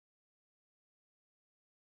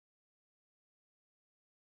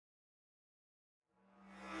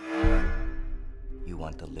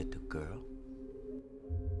girl.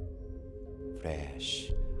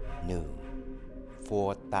 Fresh, new,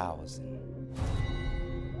 4,000.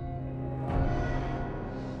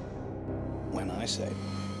 When I say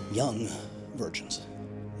young virgins,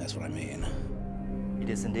 that's what I mean. It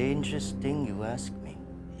is a dangerous thing you ask me.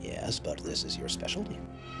 Yes, but this is your specialty.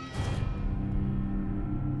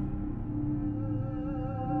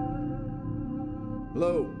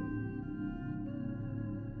 Hello.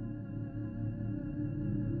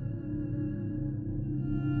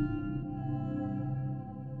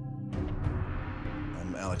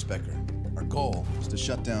 I'm Alex Becker. Our goal is to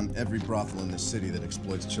shut down every brothel in this city that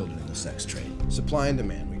exploits children in the sex trade. Supply and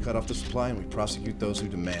demand. We cut off the supply and we prosecute those who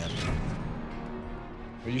demand.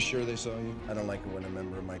 Are you sure they saw you? I don't like it when a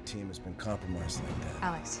member of my team has been compromised like that.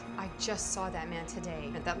 Alex, I just saw that man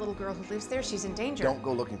today. And that little girl who lives there, she's in danger. Don't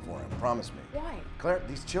go looking for him, promise me. Why? Claire,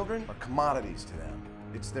 these children are commodities to them.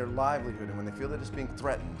 It's their livelihood, and when they feel that it's being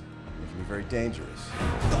threatened, it can be very dangerous.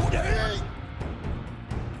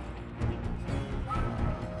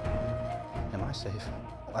 Am I safe?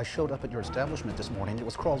 I showed up at your establishment this morning. It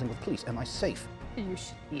was crawling with police. Am I safe? You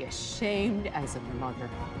should be ashamed as a mother.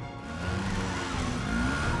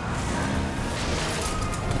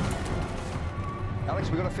 Alex,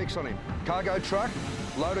 we got a fix on him. Cargo truck,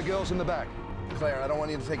 load of girls in the back. Claire, I don't want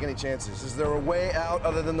you to take any chances. Is there a way out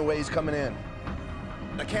other than the way he's coming in?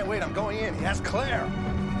 I can't wait, I'm going in. He has Claire.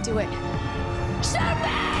 Do it. Shoot me!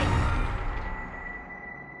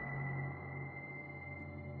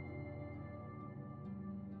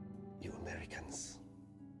 You Americans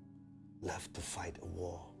love to fight a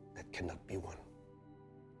war that cannot be won.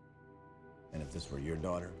 And if this were your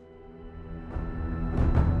daughter,